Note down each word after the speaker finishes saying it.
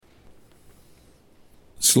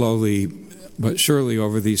Slowly but surely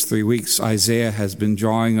over these 3 weeks, Isaiah has been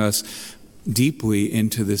drawing us deeply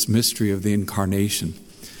into this mystery of the incarnation,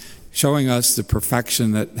 showing us the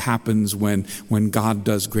perfection that happens when God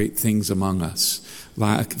does great things among us.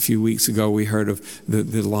 A few weeks ago, we heard of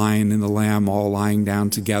the lion and the lamb all lying down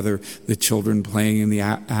together, the children playing in the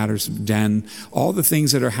adder's den, all the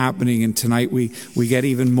things that are happening. And tonight we get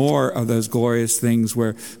even more of those glorious things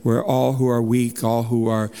where all who are weak, all who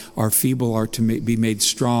are feeble are to be made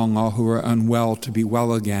strong, all who are unwell to be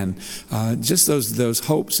well again. Just those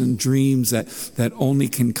hopes and dreams that only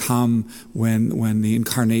can come when the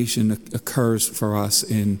incarnation occurs for us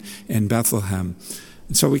in Bethlehem.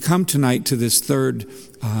 And so we come tonight to this third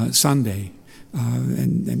Sunday,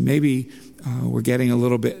 and maybe we're getting a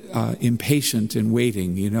little bit impatient in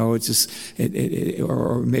waiting. It's just,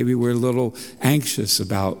 or maybe we're a little anxious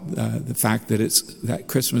about the fact that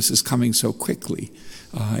Christmas is coming so quickly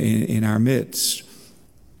in our midst.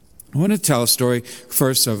 I want to tell a story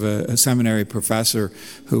first of a seminary professor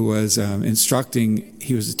who was instructing.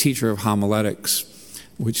 He was a teacher of homiletics,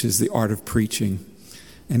 which is the art of preaching,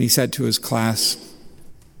 and he said to his class,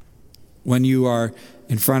 when you are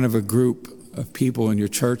in front of a group of people in your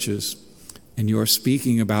churches and you are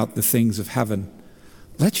speaking about the things of heaven,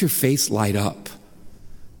 let your face light up.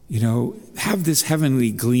 Have this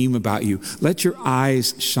heavenly gleam about you. Let your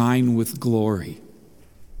eyes shine with glory.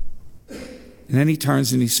 And then he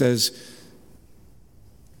turns and he says,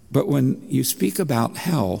 but when you speak about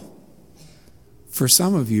hell, for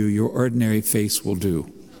some of you, your ordinary face will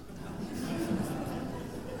do.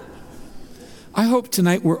 I hope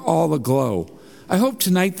tonight we're all aglow. I hope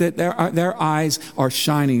tonight that their eyes are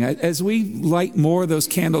shining. As we light more of those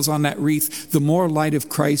candles on that wreath, the more light of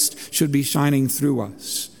Christ should be shining through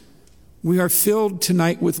us. We are filled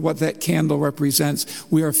tonight with what that candle represents.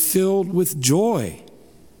 We are filled with joy.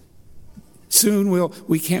 Soon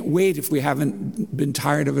we can't wait, if we haven't been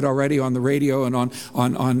tired of it already, on the radio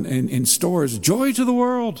and in stores. Joy to the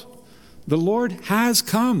world. The Lord has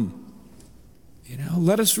come.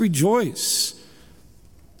 Let us rejoice.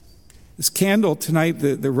 This candle tonight,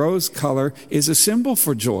 the rose color, is a symbol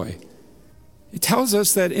for joy. It tells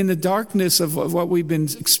us that in the darkness of what we've been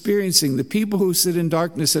experiencing, the people who sit in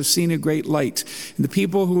darkness have seen a great light. And the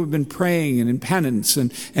people who have been praying and in penance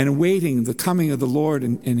and awaiting the coming of the Lord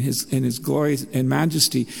in His glory and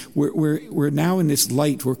majesty, we're now in this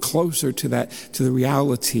light. We're closer to the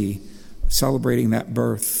reality, celebrating that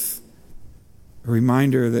birth. A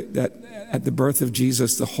reminder that at the birth of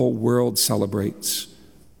Jesus, the whole world celebrates.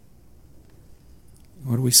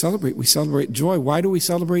 What do we celebrate? We celebrate joy. Why do we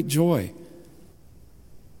celebrate joy?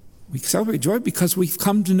 We celebrate joy because we've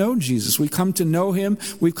come to know Jesus. We've come to know Him.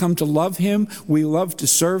 We've come to love Him. We love to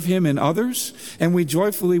serve Him and others. And we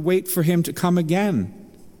joyfully wait for Him to come again.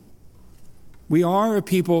 We are a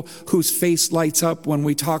people whose face lights up when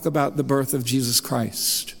we talk about the birth of Jesus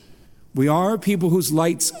Christ. We are a people whose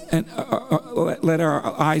lights let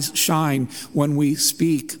our eyes shine when we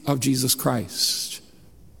speak of Jesus Christ.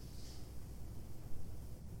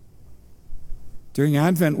 During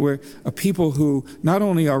Advent, we're a people who not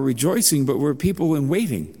only are rejoicing, but we're people in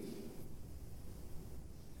waiting.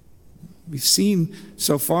 We've seen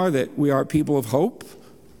so far that we are people of hope.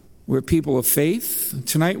 We're people of faith.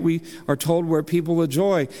 Tonight we are told we're people of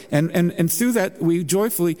joy. And through that,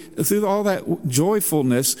 through all that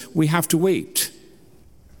joyfulness, we have to wait.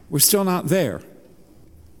 We're still not there.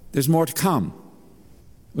 There's more to come.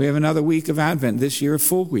 We have another week of Advent. This year, a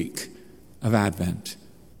full week of Advent.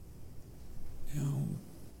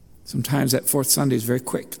 Sometimes that fourth Sunday is very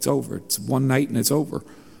quick. It's over. It's one night and it's over.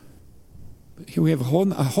 But here we have a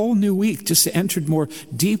whole new week just to enter more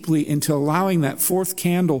deeply into allowing that fourth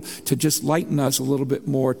candle to just lighten us a little bit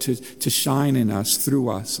more, to shine in us, through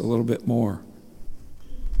us a little bit more.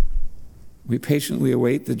 We patiently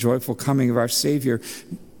await the joyful coming of our Savior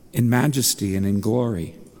in majesty and in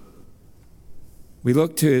glory. We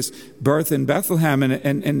look to His birth in Bethlehem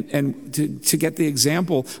and to get the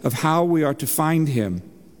example of how we are to find Him.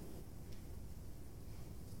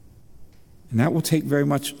 And that will take very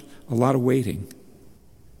much a lot of waiting.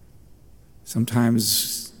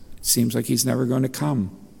 Sometimes it seems like He's never going to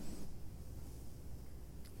come.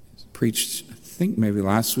 Preached, I think maybe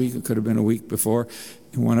last week, it could have been a week before,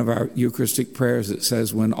 in one of our Eucharistic prayers it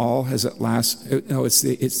says, when all has at last,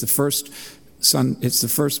 it's the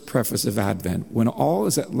first preface of Advent, when all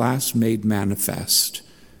is at last made manifest.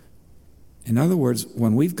 In other words,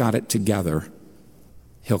 when we've got it together,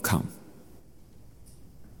 He'll come.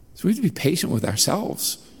 So we have to be patient with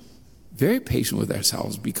ourselves, very patient with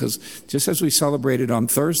ourselves, because just as we celebrated on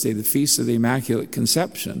Thursday, the Feast of the Immaculate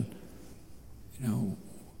Conception,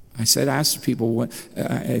 I said, ask the people,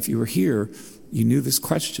 if you were here, you knew this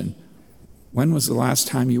question. When was the last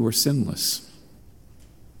time you were sinless?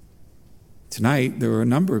 Tonight, there were a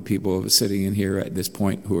number of people sitting in here at this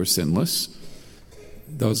point who are sinless.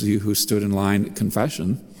 Those of you who stood in line at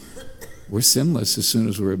confession, we're sinless as soon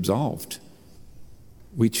as we're absolved.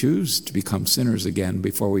 We choose to become sinners again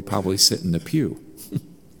before we probably sit in the pew.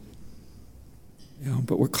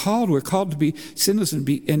 But we're called to be sinless and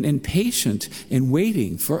be patient in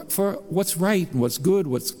waiting for what's right and what's good,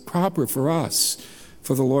 what's proper for us,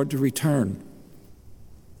 for the Lord to return.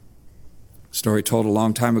 A story told a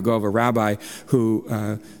long time ago of a rabbi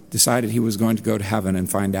who decided he was going to go to heaven and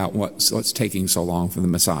find out what's taking so long for the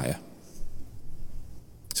Messiah.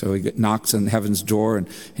 So he knocks on heaven's door and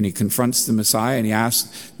he confronts the Messiah and he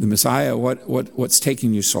asks the Messiah, what's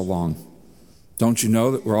taking you so long? Don't you know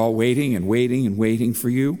that we're all waiting and waiting and waiting for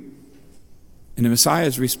you? And the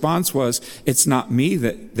Messiah's response was, it's not me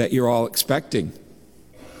that you're all expecting.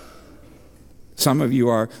 Some of you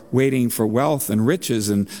are waiting for wealth and riches,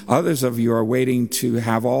 and others of you are waiting to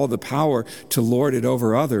have all the power to lord it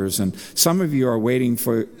over others, and some of you are waiting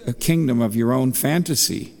for a kingdom of your own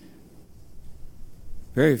fantasy.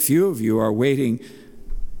 Very few of you are waiting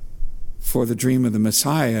for the dream of the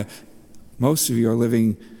Messiah. Most of you are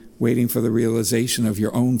waiting for the realization of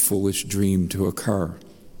your own foolish dream to occur.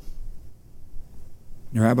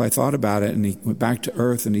 The rabbi thought about it, and he went back to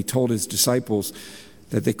earth, and he told his disciples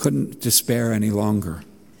that they couldn't despair any longer,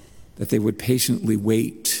 that they would patiently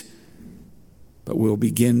wait, but will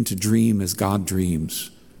begin to dream as God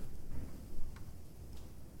dreams.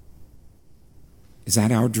 Is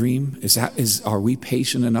that our dream? Are we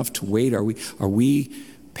patient enough to wait? Are we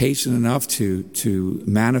patient enough to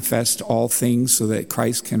manifest all things so that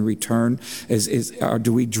Christ can return?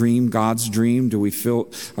 Do we dream God's dream? Do we fill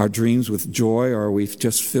our dreams with joy, or are we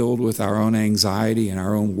just filled with our own anxiety and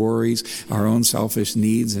our own worries, our own selfish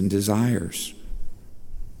needs and desires?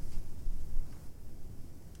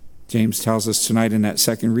 James tells us tonight in that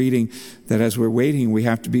second reading that as we're waiting, we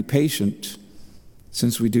have to be patient,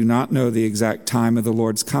 since we do not know the exact time of the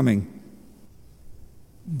Lord's coming.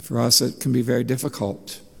 For us, it can be very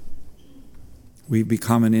difficult. We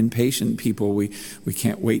become an impatient people. We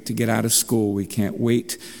can't wait to get out of school. We can't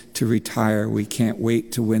wait to retire. We can't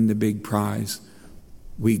wait to win the big prize.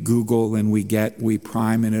 We Google and we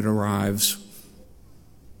prime and it arrives.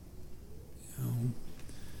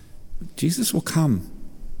 Jesus will come.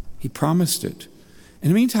 He promised it. In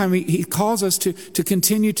the meantime, he calls us to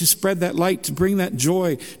continue to spread that light, to bring that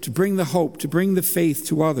joy, to bring the hope, to bring the faith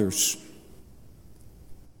to others.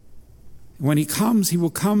 When he comes, he will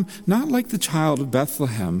come not like the child of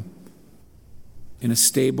Bethlehem in a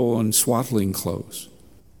stable and swaddling clothes,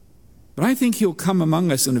 but I think he'll come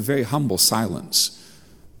among us in a very humble silence.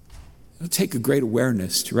 It'll take a great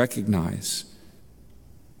awareness to recognize.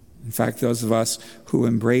 In fact, those of us who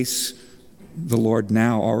embrace the Lord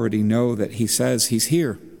now already know that he says he's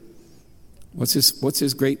here. What's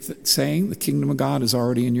his great saying? The kingdom of God is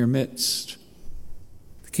already in your midst.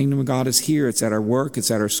 The kingdom of God is here. It's at our work.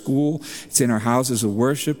 It's at our school. It's in our houses of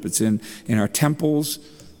worship. It's in our temples.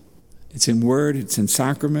 It's in word. It's in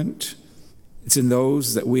sacrament. It's in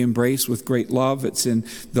those that we embrace with great love. It's in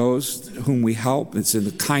those whom we help. It's in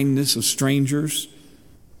the kindness of strangers.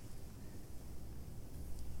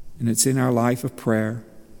 And it's in our life of prayer,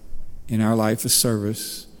 in our life of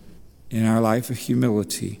service, in our life of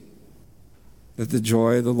humility, that the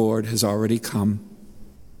joy of the Lord has already come.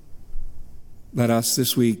 Let us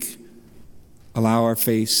this week allow our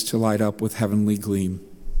face to light up with heavenly gleam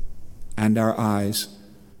and our eyes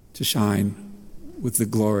to shine with the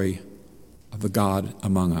glory of the God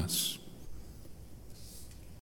among us.